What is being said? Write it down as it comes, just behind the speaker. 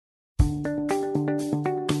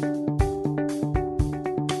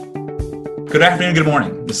Good afternoon, good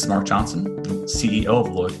morning. This is Mark Johnson, CEO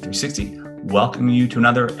of Loyalty 360, welcoming you to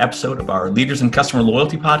another episode of our Leaders in Customer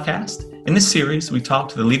Loyalty podcast. In this series, we talk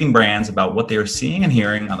to the leading brands about what they are seeing and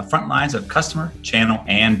hearing on the front lines of customer, channel,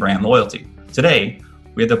 and brand loyalty. Today,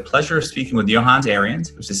 we have the pleasure of speaking with Johannes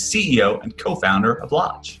Ariens, who's the CEO and co-founder of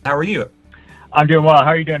Lodge. How are you? I'm doing well. How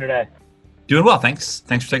are you doing today? Doing well, thanks.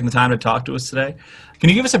 Thanks for taking the time to talk to us today. Can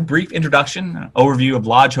you give us a brief introduction, an overview of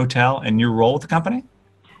Lodge Hotel and your role with the company?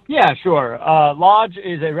 Yeah, sure. Lodge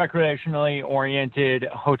is a recreationally oriented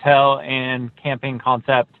hotel and camping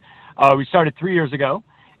concept. We started 3 years ago,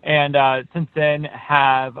 and since then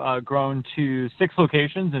have grown to 6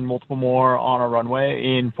 locations and multiple more on our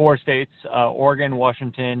runway in 4 states, Oregon,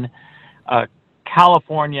 Washington,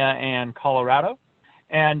 California, and Colorado.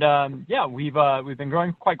 And we've been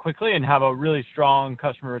growing quite quickly and have a really strong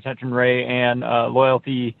customer retention rate and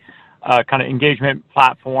loyalty kind of engagement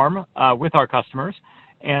platform with our customers.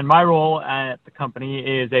 And my role at the company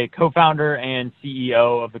is a co-founder and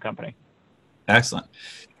CEO of the company. Excellent.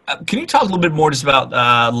 Can you talk a little bit more just about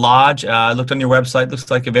Lodge? I looked on your website.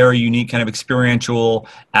 Looks like a very unique kind of experiential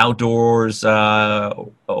outdoors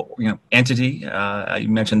entity. You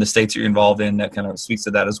mentioned the states you're involved in. That kind of speaks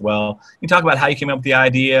to that as well. Can you talk about how you came up with the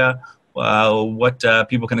idea, what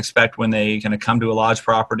people can expect when they kind of come to a Lodge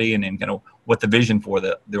property, and then kind of what the vision for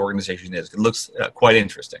the organization is? It looks quite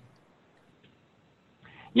interesting.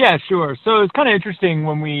 Yeah, sure. So it's kind of interesting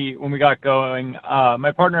when we got going.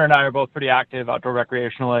 My partner and I are both pretty active outdoor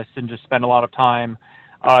recreationalists and just spend a lot of time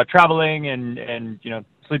traveling and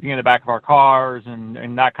sleeping in the back of our cars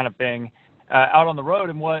and that kind of thing out on the road.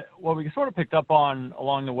 And what we sort of picked up on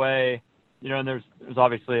along the way, and there's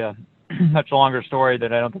obviously a much longer story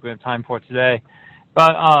that I don't think we have time for today,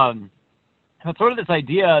 but it's sort of this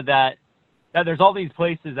idea that there's all these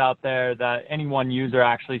places out there that any one user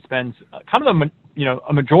actually spends kind of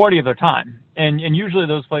a majority of their time. And usually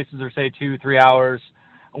those places are, say, 2-3 hours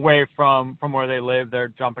away from where they live. They're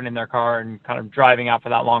jumping in their car and kind of driving out for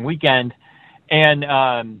that long weekend. And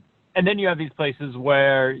then you have these places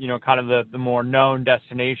where, kind of the more known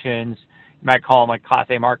destinations, you might call them like Class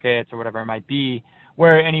A markets or whatever it might be,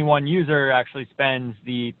 where any one user actually spends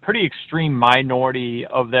the pretty extreme minority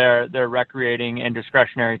of their recreating and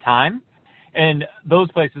discretionary time. And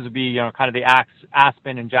those places would be, kind of the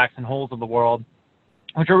Aspen and Jackson Holes of the world,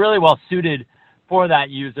 which are really well suited for that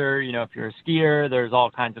user. If you're a skier, there's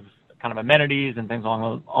all kinds of kind of amenities and things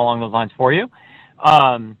along those lines for you.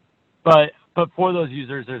 But for those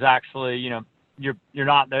users, there's actually, you're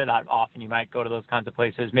not there that often. You might go to those kinds of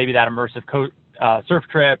places, maybe that immersive surf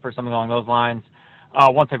trip or something along those lines,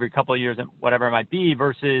 once every couple of years, whatever it might be,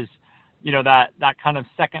 versus that kind of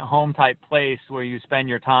second home type place where you spend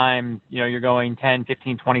your time, you're going 10,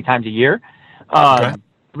 15, 20 times a year. Okay.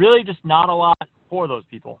 Really just not a lot for those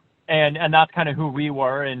people. And that's kind of who we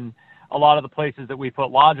were. And a lot of the places that we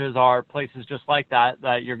put lodges are places just like that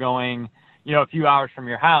you're going, a few hours from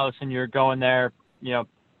your house and you're going there,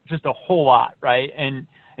 just a whole lot, right? And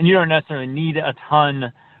you don't necessarily need a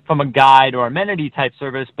ton from a guide or amenity type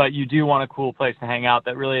service, but you do want a cool place to hang out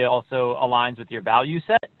that really also aligns with your value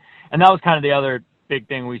set. And that was kind of the other big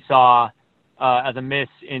thing we saw as a miss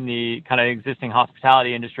in the kind of existing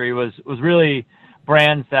hospitality industry was really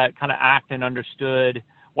brands that kind of act and understood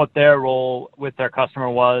what their role with their customer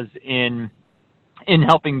was in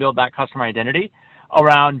helping build that customer identity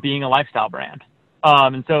around being a lifestyle brand.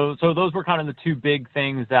 And so those were kind of the 2 big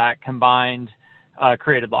things that combined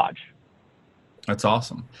created Lodge. That's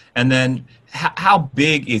awesome. And then how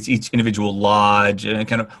big is each individual lodge, and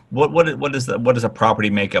kind of what does a property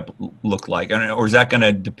makeup look like? Or is that going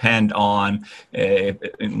to depend on if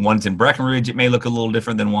one's in Breckenridge, it may look a little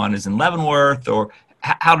different than one is in Leavenworth, or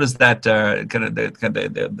how does that kind of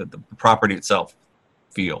the property itself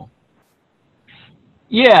feel?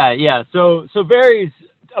 Yeah. So varies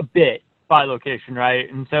a bit by location,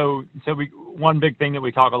 right? And so one big thing that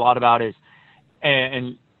we talk a lot about is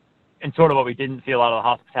and sort of what we didn't see a lot of the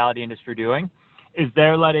hospitality industry doing is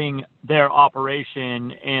they're letting their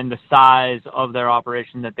operation and the size of their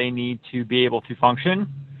operation that they need to be able to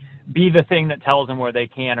function be the thing that tells them where they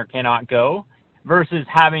can or cannot go, versus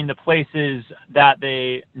having the places that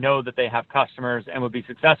they know that they have customers and would be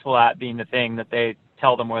successful at being the thing that they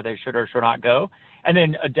tell them where they should or should not go, and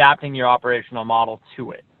then adapting your operational model to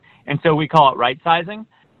it. And so we call it right sizing.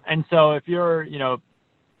 And so if you're,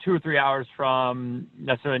 2 or 3 hours from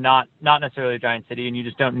not necessarily a giant city, and you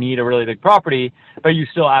just don't need a really big property, but you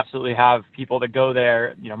still absolutely have people that go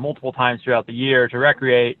there, multiple times throughout the year to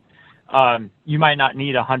recreate, you might not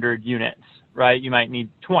need 100 units, right? You might need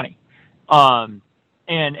 20.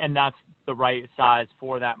 And that's the right size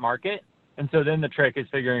for that market. And so then the trick is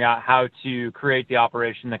figuring out how to create the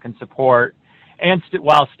operation that can support, and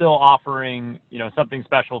while still offering, something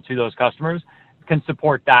special to those customers, can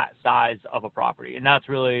support that size of a property. And that's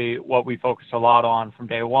really what we focused a lot on from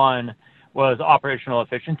day one, was operational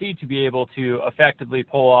efficiency, to be able to effectively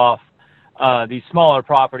pull off these smaller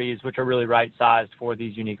properties, which are really right-sized for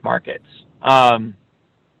these unique markets.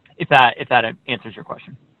 If that answers your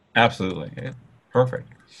question. Absolutely. Yeah. Perfect.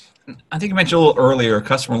 I think you mentioned a little earlier,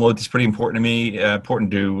 customer loyalty is pretty important to me,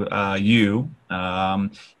 important to you.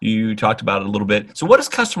 You talked about it a little bit. So what does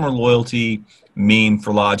customer loyalty mean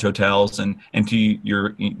for Lodge Hotels and to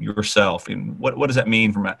yourself? And what does that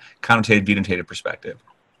mean from a connotative, denotative perspective?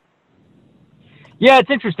 Yeah,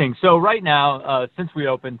 it's interesting. So right now, since we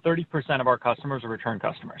opened, 30% of our customers are return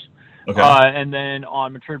customers. Okay. And then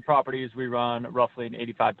on matured properties, we run roughly an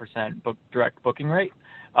 85% direct booking rate.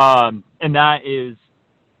 And that is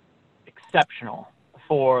exceptional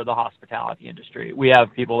for the hospitality industry. We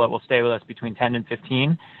have people that will stay with us between 10 and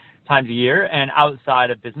 15 times a year. And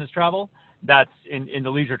outside of business travel, that's in the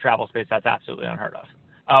leisure travel space, that's absolutely unheard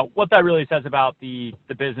of. What that really says about the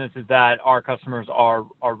business is that our customers are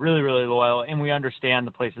really, really loyal, and we understand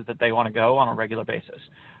the places that they want to go on a regular basis,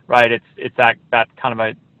 right? It's that kind of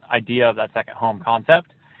a idea of that second home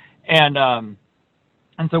concept. And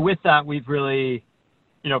so with that, we've really,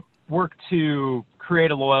 worked to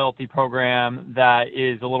create a loyalty program that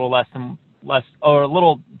is a little a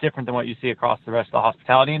little different than what you see across the rest of the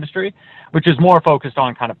hospitality industry, which is more focused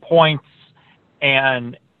on kind of points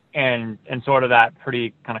and sort of that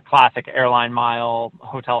pretty kind of classic airline mile,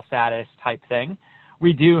 hotel status type thing.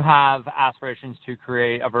 We do have aspirations to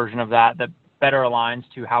create a version of that better aligns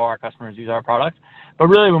to how our customers use our product. But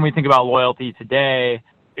really, when we think about loyalty today,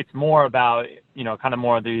 it's more about, kind of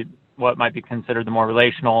more what might be considered the more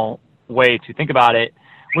relational way to think about it,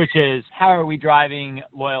 which is how are we driving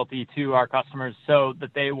loyalty to our customers so that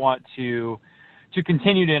they want to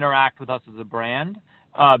continue to interact with us as a brand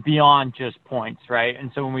beyond just points, right?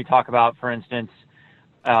 And so when we talk about, for instance,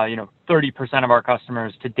 30% of our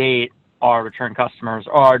customers to date are return customers,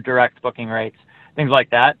 or our direct booking rates, things like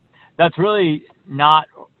that, that's really not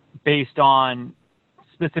based on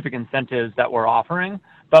specific incentives that we're offering,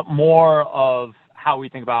 but more of how we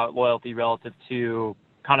think about loyalty relative to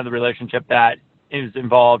kind of the relationship that is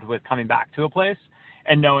involved with coming back to a place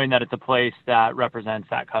and knowing that it's a place that represents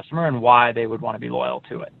that customer and why they would want to be loyal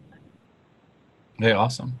to it. Okay,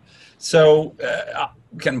 awesome. So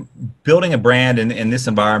kind of building a brand in this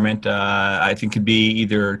environment, I think could be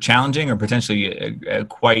either challenging or potentially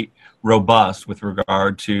quite robust with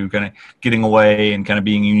regard to kind of getting away and kind of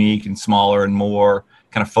being unique and smaller and more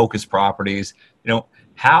kind of focused properties.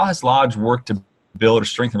 How has Lodge worked to build or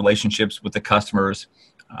strengthen relationships with the customers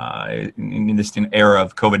in this era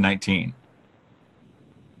of COVID-19?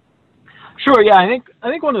 Sure. Yeah, I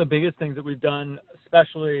think one of the biggest things that we've done,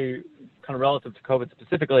 especially kind of relative to COVID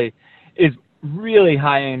specifically, is really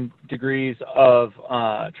high degrees of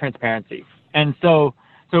transparency. And so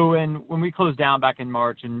when we closed down back in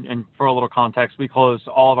March, and for a little context, we closed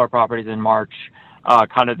all of our properties in March,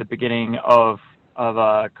 kind of the beginning of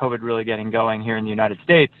COVID really getting going here in the United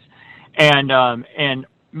States, and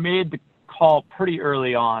made the call pretty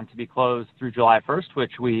early on to be closed through July 1st,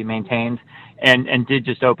 which we maintained, and did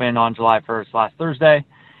just open on July 1st last Thursday.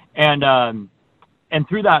 And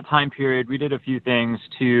through that time period, we did a few things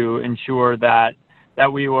to ensure that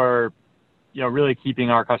we were, really keeping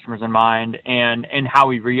our customers in mind and how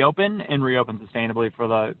we reopen sustainably for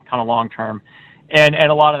the kind of long term. And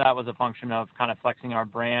a lot of that was a function of kind of flexing our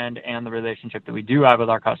brand and the relationship that we do have with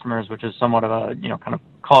our customers, which is somewhat of a, kind of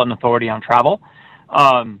call it an authority on travel.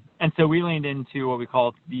 And so we leaned into what we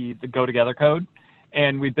call the Go Together Code,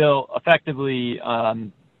 and we built effectively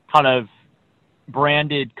kind of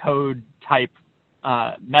branded code type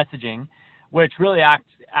messaging, which really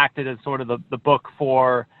acted as sort of the book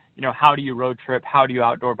for, how do you road trip, how do you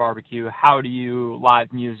outdoor barbecue, how do you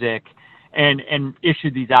live music, and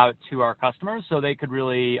issued these out to our customers so they could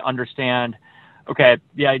really understand, okay,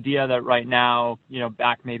 the idea that right now,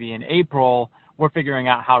 back maybe in April, we're figuring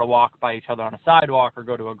out how to walk by each other on a sidewalk or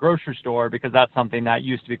go to a grocery store because that's something that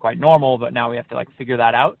used to be quite normal, but now we have to figure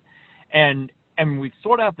that out. And we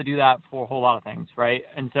sort of have to do that for a whole lot of things, right?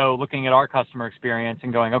 And so looking at our customer experience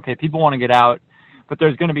and going, okay, people want to get out, but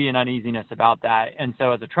there's going to be an uneasiness about that. And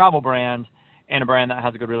so as a travel brand and a brand that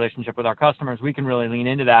has a good relationship with our customers, we can really lean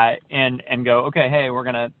into that and go, okay, hey, we're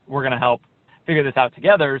gonna help figure this out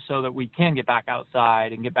together so that we can get back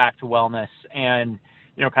outside and get back to wellness and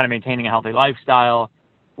kind of maintaining a healthy lifestyle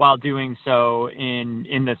while doing so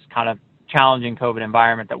in this kind of challenging COVID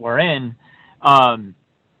environment that we're in.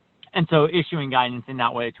 And so issuing guidance in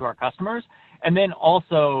that way to our customers And then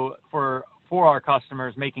also for our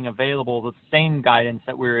customers, making available the same guidance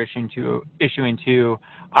that we're issuing to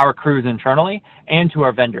our crews internally and to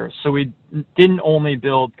our vendors. So we didn't only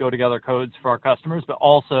build Go Together codes for our customers, but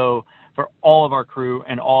also for all of our crew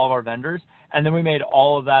and all of our vendors. And then we made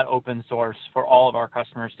all of that open source for all of our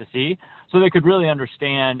customers to see, so they could really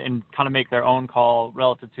understand and kind of make their own call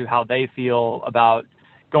relative to how they feel about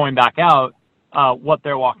going back out, what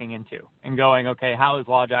they're walking into, and going, okay, how is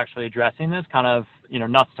Lodge actually addressing this, kind of,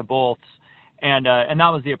 nuts to bolts. And that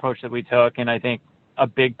was the approach that we took. And I think a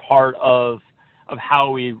big part of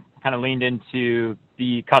how we kind of leaned into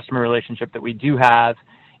the customer relationship that we do have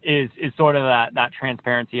is sort of that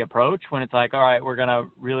transparency approach, when it's like, all right, we're going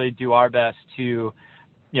to really do our best to,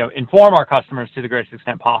 inform our customers to the greatest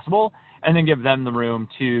extent possible, and then give them the room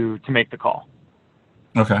to make the call.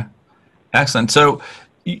 Okay. Excellent. So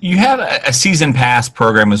you have a season pass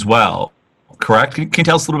program as well, correct? Can you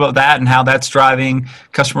tell us a little about that and how that's driving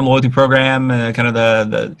customer loyalty program, kind of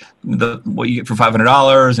the what you get for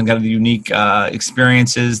 $500 and kind of the unique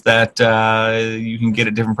experiences that you can get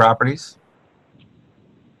at different properties?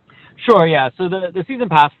 Sure, yeah. So the season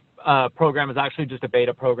pass program is actually just a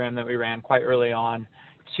beta program that we ran quite early on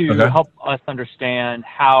to help us understand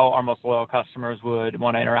how our most loyal customers would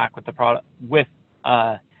want to interact with the product, with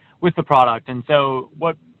the product. And so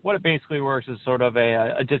what it basically works is sort of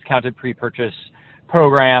a discounted pre-purchase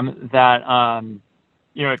program that,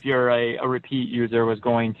 if you're a repeat user, was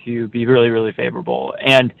going to be really, really favorable.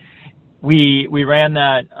 And we ran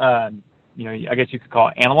that, I guess you could call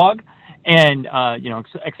it analog, and,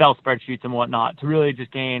 Excel spreadsheets and whatnot, to really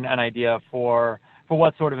just gain an idea for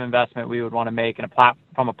what sort of investment we would want to make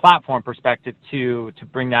from a platform perspective to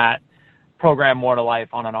bring that program more to life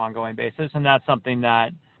on an ongoing basis. And that's something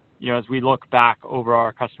that, as we look back over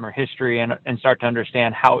our customer history and start to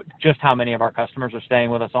understand how many of our customers are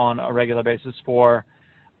staying with us on a regular basis for,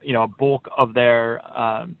 a bulk of their,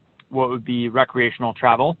 what would be recreational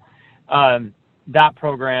travel, that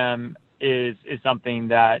program is something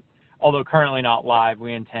that, although currently not live,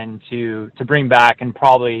 we intend to bring back and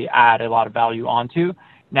probably add a lot of value onto,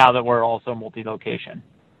 now that we're also multi-location.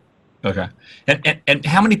 Okay. And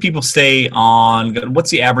how many people stay on, what's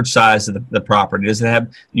the average size of the property? Does it have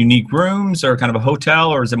unique rooms, or kind of a hotel,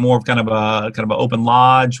 or is it more of kind of an open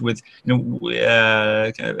lodge with, what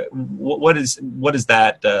is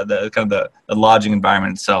that, the kind of the lodging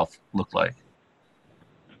environment itself look like?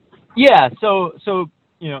 Yeah. So,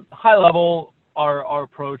 high level, our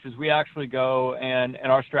approach is we actually go and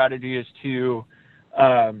our strategy is to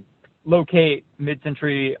locate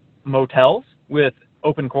mid-century motels with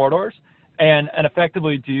open corridors and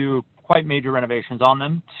effectively do quite major renovations on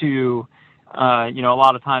them to, a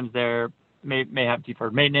lot of times they may have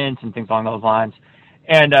deferred maintenance and things along those lines.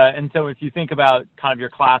 And so if you think about kind of your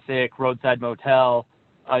classic roadside motel,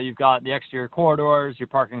 you've got the exterior corridors, your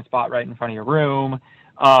parking spot right in front of your room.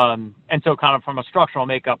 And so kind of from a structural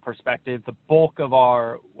makeup perspective, the bulk of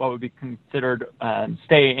our, what would be considered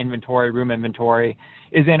stay inventory, room inventory,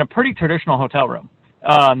 is in a pretty traditional hotel room.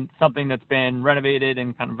 Something that's been renovated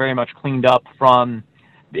and kind of very much cleaned up from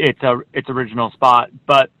its original spot,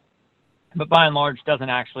 but by and large doesn't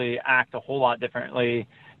actually act a whole lot differently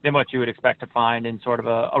than what you would expect to find in sort of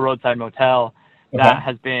a roadside motel that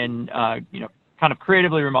has been, kind of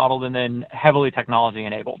creatively remodeled and then heavily technology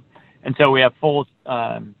enabled. And so we have full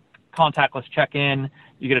contactless check-in.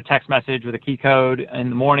 You get a text message with a key code in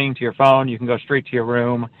the morning to your phone. You can go straight to your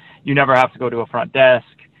room. You never have to go to a front desk.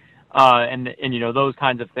 And those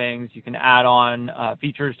kinds of things. You can add on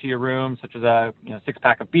features to your room, such as a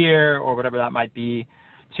 6-pack of beer or whatever that might be,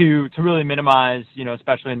 to really minimize,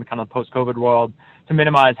 especially in the kind of post-COVID world, to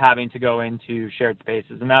minimize having to go into shared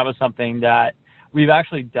spaces. And that was something that we've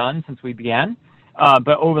actually done since we began,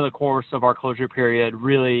 but over the course of our closure period,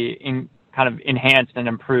 really kind of enhanced and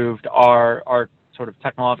improved our sort of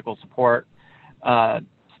technological support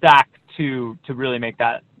stack to really make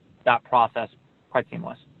that process quite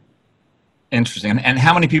seamless. Interesting. And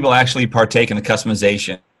how many people actually partake in the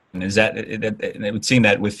customization? Is that, it would seem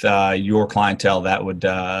that with your clientele, that would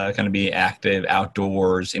kind of be active,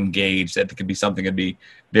 outdoors, engaged, that could be something that would be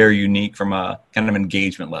very unique from a kind of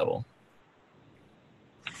engagement level.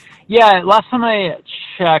 Yeah, last time I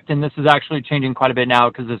checked, and this is actually changing quite a bit now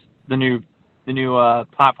because the new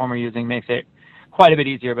platform we're using makes it quite a bit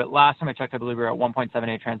easier. But last time I checked, I believe we were at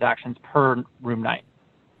 1.78 transactions per room night.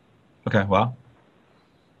 Okay, wow.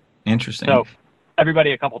 Interesting. So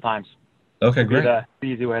everybody a couple times. Okay, great. The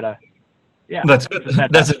easy way Yeah, That's good. which is That's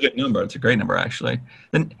a fantastic. good number. It's a great number, actually.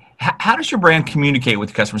 Then, how does your brand communicate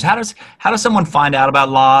with customers? How does someone find out about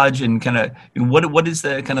Lodge, and kind of what is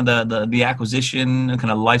the kind of the acquisition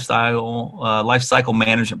kind of life cycle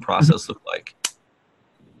management process look like?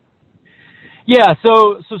 Yeah,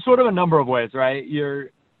 so sort of a number of ways, right?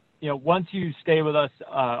 Once you stay with us,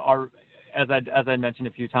 as I mentioned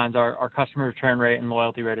a few times, our customer return rate and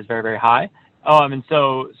loyalty rate is very, very high. And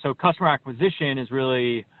so customer acquisition is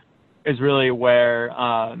really where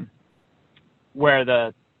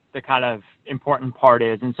the kind of important part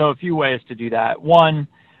is. And so a few ways to do that. One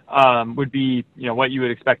would be, what you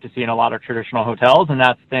would expect to see in a lot of traditional hotels, and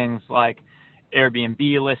that's things like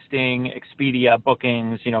Airbnb listing, Expedia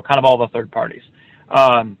bookings, kind of all the third parties.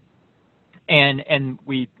 And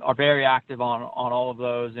we are very active on all of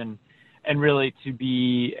those, and really to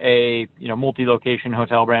be a multi-location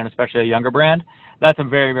hotel brand, especially a younger brand, that's a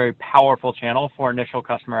very, very powerful channel for initial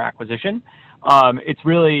customer acquisition. It's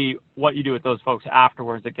really what you do with those folks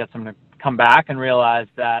afterwards that gets them to come back and realize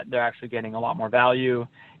that they're actually getting a lot more value,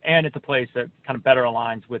 and it's a place that kind of better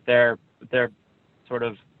aligns with their sort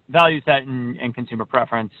of value set and consumer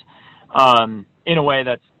preference in a way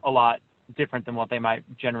that's a lot different than what they might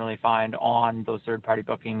generally find on those third-party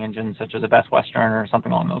booking engines such as a Best Western or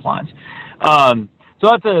something along those lines.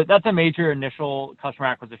 So that's a major initial customer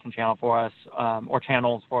acquisition channel for us, or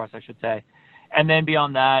channels for us, I should say. And then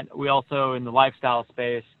beyond that, we also, in the lifestyle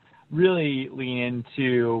space, really lean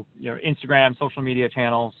into Instagram, social media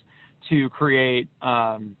channels to create,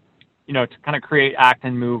 to kind of create, act,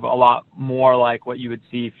 and move a lot more like what you would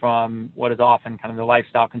see from what is often kind of the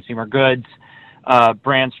lifestyle consumer goods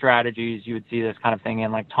brand strategies. You would see this kind of thing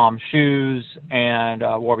in like Tom's Shoes and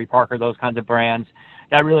Warby Parker, those kinds of brands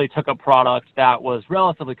that really took a product that was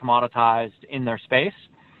relatively commoditized in their space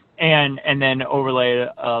and then overlaid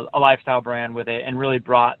a lifestyle brand with it and really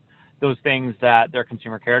brought those things that their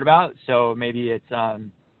consumer cared about. So maybe it's,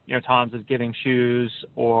 Tom's is giving shoes,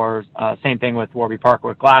 or same thing with Warby Parker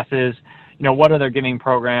with glasses. What are their giving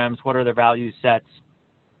programs? What are their value sets?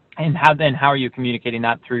 And how are you communicating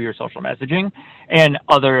that through your social messaging and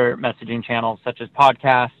other messaging channels such as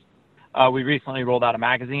podcasts? We recently rolled out a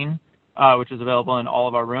magazine, which is available in all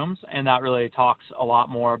of our rooms, and that really talks a lot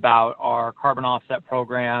more about our carbon offset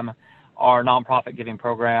program, our nonprofit giving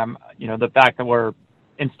program. The fact that we're,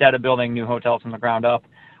 instead of building new hotels from the ground up,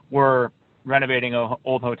 we're renovating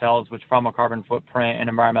old hotels, which from a carbon footprint and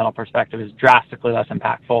environmental perspective is drastically less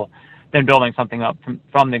impactful than building something up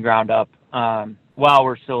from the ground up. While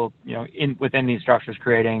we're still, within these structures,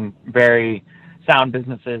 creating very sound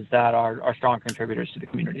businesses that are strong contributors to the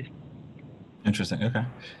communities. Interesting. Okay.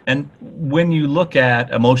 And when you look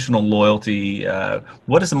at emotional loyalty,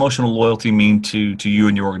 what does emotional loyalty mean to you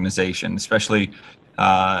and your organization, especially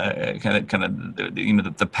the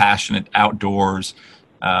passionate outdoors,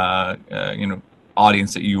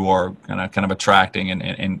 audience that you are kind of attracting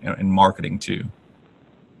and marketing to?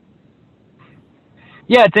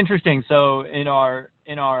 Yeah, it's interesting. So in our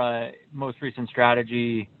most recent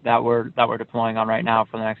strategy that we're deploying on right now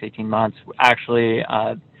for the next 18 months, actually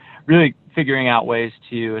really figuring out ways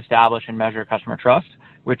to establish and measure customer trust,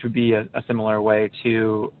 which would be a similar way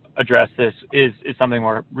to address this, is something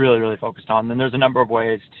we're really, really focused on. And there's a number of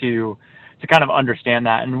ways to kind of understand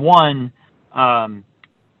that. And one,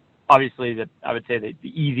 obviously, that I would say that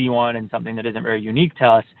the easy one and something that isn't very unique to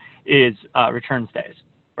us is return stays,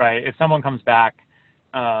 right? If someone comes back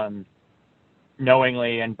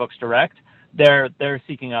knowingly and books direct, they're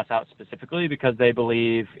seeking us out specifically because they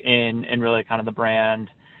believe in really kind of the brand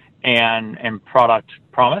and product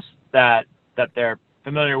promise that they're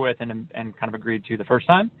familiar with and kind of agreed to the first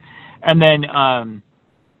time. And then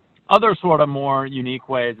other sort of more unique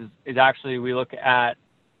ways is actually we look at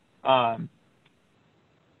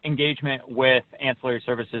engagement with ancillary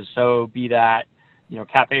services. So be that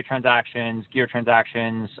cafe transactions, gear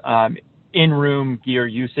transactions, in-room gear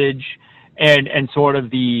usage, and sort of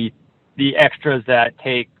the extras that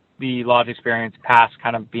take the lodge experience past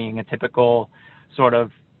kind of being a typical sort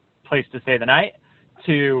of place to stay the night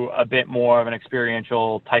to a bit more of an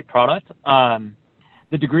experiential type product.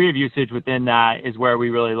 The degree of usage within that is where we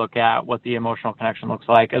really look at what the emotional connection looks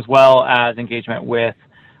like, as well as engagement with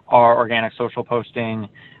our organic social posting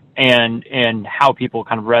and how people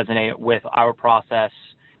kind of resonate with our process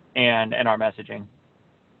and our messaging.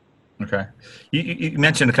 Okay. You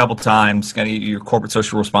mentioned a couple times kind of your corporate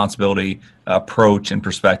social responsibility approach and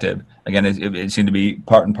perspective. Again, it seemed to be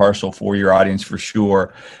part and parcel for your audience for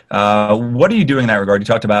sure. What are you doing in that regard? You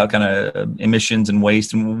talked about kind of emissions and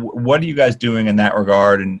waste, and what are you guys doing in that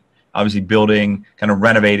regard? And obviously building, kind of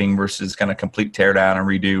renovating versus kind of complete tear down and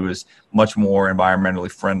redo is much more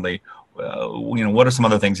environmentally friendly. what are some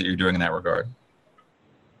other things that you're doing in that regard?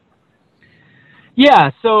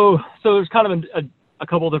 Yeah, so there's kind of a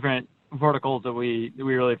couple different verticals that we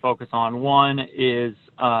really focus on. One is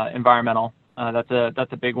environmental. That's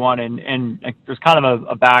a big one, and there's kind of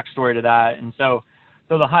a backstory to that. And so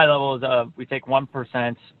the high level is we take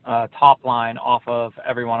 1% top line off of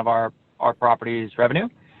every one of our properties' revenue,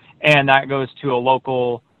 and that goes to a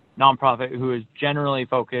local nonprofit who is generally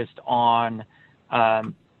focused on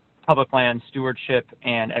public land stewardship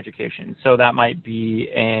and education. So that might be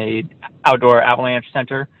a outdoor avalanche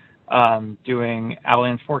center doing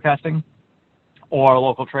avalanche forecasting, or a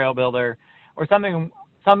local trail builder, or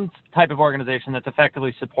some type of organization that's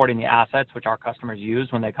effectively supporting the assets which our customers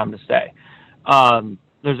use when they come to stay.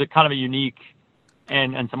 There's a kind of a unique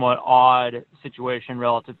and somewhat odd situation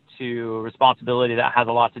relative to responsibility that has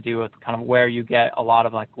a lot to do with kind of where you get a lot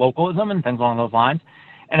of like localism and things along those lines,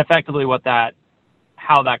 and effectively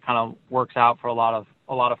how that kind of works out for a lot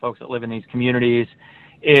of folks that live in these communities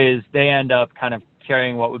is they end up kind of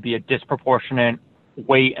carrying what would be a disproportionate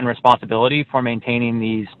weight and responsibility for maintaining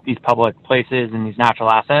these public places and these natural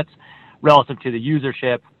assets relative to the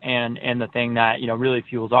usership and the thing that really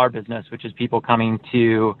fuels our business, which is people coming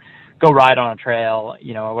to go ride on a trail,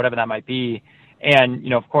 or whatever that might be.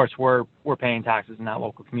 And of course we're paying taxes in that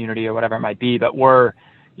local community or whatever it might be, but we're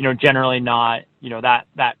generally not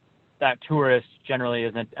that tourist generally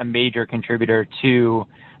isn't a major contributor to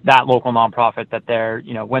that local nonprofit that they're,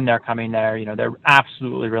 when they're coming there, they're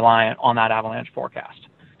absolutely reliant on that avalanche forecast,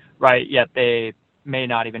 right? Yet they may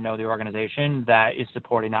not even know the organization that is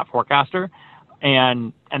supporting that forecaster.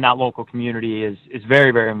 And that local community is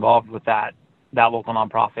very, very involved with that local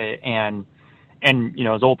nonprofit and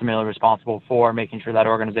is ultimately responsible for making sure that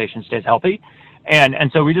organization stays healthy. And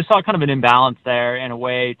so we just saw kind of an imbalance there in a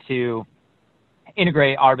way to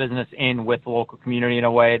integrate our business in with the local community in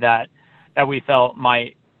a way that we felt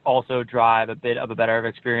might also drive a bit of a better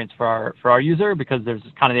experience for our user, because there's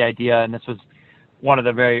kind of the idea, and this was one of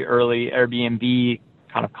the very early Airbnb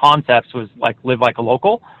kind of concepts, was like live like a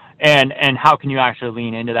local, and how can you actually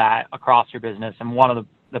lean into that across your business. And one of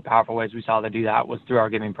the powerful ways we saw to do that was through our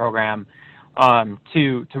giving program,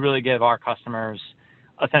 to really give our customers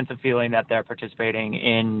a sense of feeling that they're participating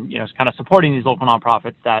in, kind of supporting these local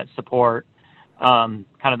nonprofits that support kind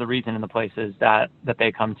of the reason and the places that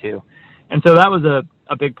they come to. And so that was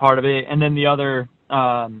a big part of it. And then the other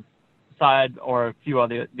side, or a few of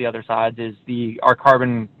the other sides, is our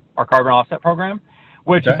carbon offset program,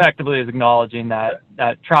 which effectively is acknowledging that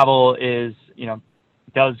travel is,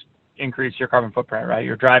 does increase your carbon footprint, right?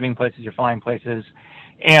 You're driving places, you're flying places,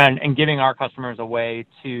 and giving our customers a way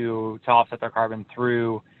to offset their carbon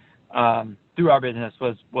through our business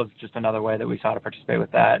was just another way that we saw to participate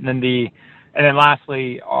with that. And then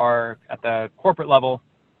lastly, at the corporate level,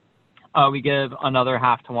 we give another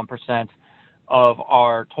 0.5 to 1% of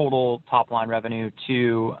our total top line revenue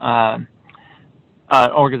to an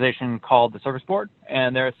organization called the Service Board,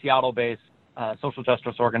 and they're a Seattle-based social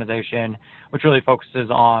justice organization, which really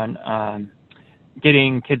focuses on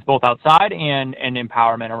getting kids both outside and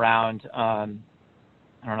empowerment around,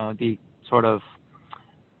 the sort of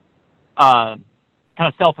kind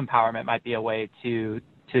of self-empowerment might be a way to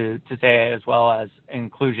say, as well as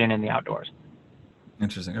inclusion in the outdoors.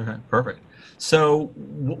 Interesting. Okay, perfect. So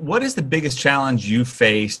what is the biggest challenge you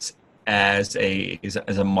faced as a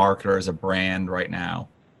marketer, as a brand right now?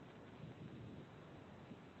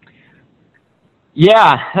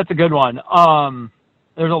 Yeah, that's a good one.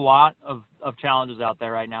 There's a lot of challenges out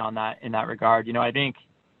there right now in that regard. I think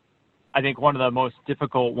one of the most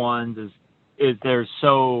difficult ones is there's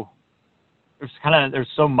so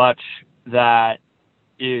much that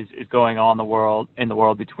is going on in the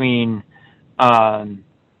world between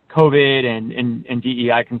COVID and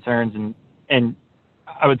DEI concerns, and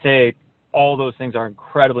I would say all those things are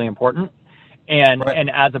incredibly important. And right.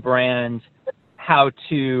 And as a brand, how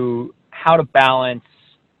to balance,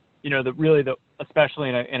 especially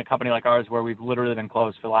in a company like ours where we've literally been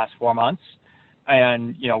closed for the last 4 months,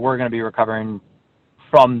 and we're going to be recovering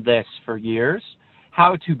from this for years.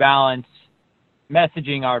 How to balance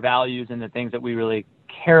messaging our values and the things that we really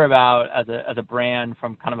care about as a brand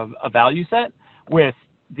from kind of a value set, with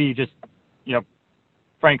the just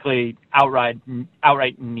frankly outright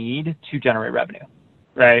need to generate revenue,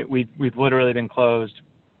 right? We've literally been closed.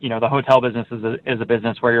 The hotel business is a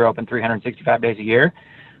business where you're open 365 days a year.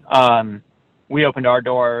 We opened our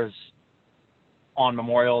doors on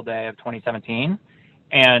Memorial Day of 2017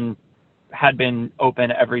 and had been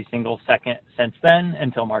open every single second since then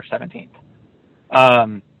until March 17th.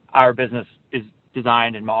 Our business is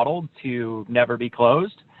designed and modeled to never be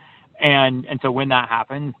closed. And so when that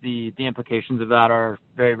happens, the implications of that are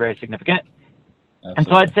very, very significant. Absolutely. And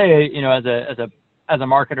so I'd say, as a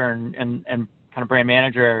marketer and kind of brand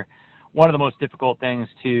manager, one of the most difficult things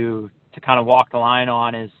to kind of walk the line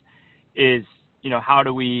on is how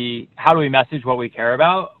do we message what we care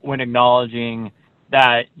about when acknowledging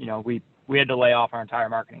that we had to lay off our entire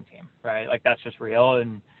marketing team, right? Like, that's just real.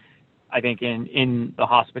 And I think in the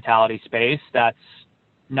hospitality space, that's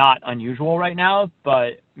not unusual right now,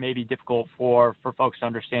 but maybe difficult for folks to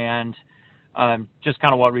understand just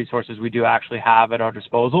kind of what resources we do actually have at our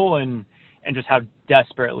disposal, and just how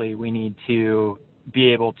desperately we need to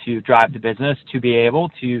be able to drive the business to be able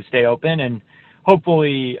to stay open and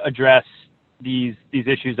hopefully address these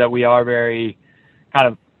issues that we are very kind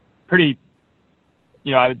of pretty,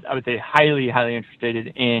 I would say highly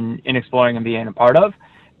interested in exploring and being a part of,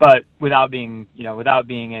 but without being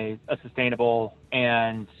a sustainable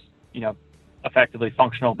and effectively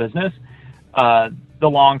functional business. The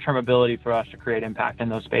long-term ability for us to create impact in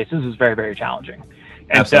those spaces is very, very challenging.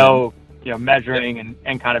 And Absolutely. so, measuring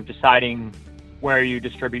and kind of deciding where you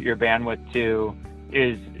distribute your bandwidth to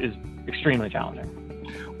is extremely challenging.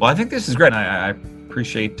 Well, I think this is great. I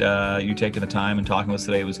appreciate you taking the time and talking with us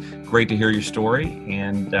today. It was great to hear your story,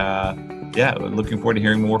 and looking forward to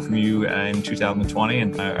hearing more from you in 2020,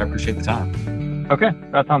 and I appreciate the time. Okay,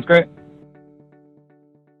 that sounds great.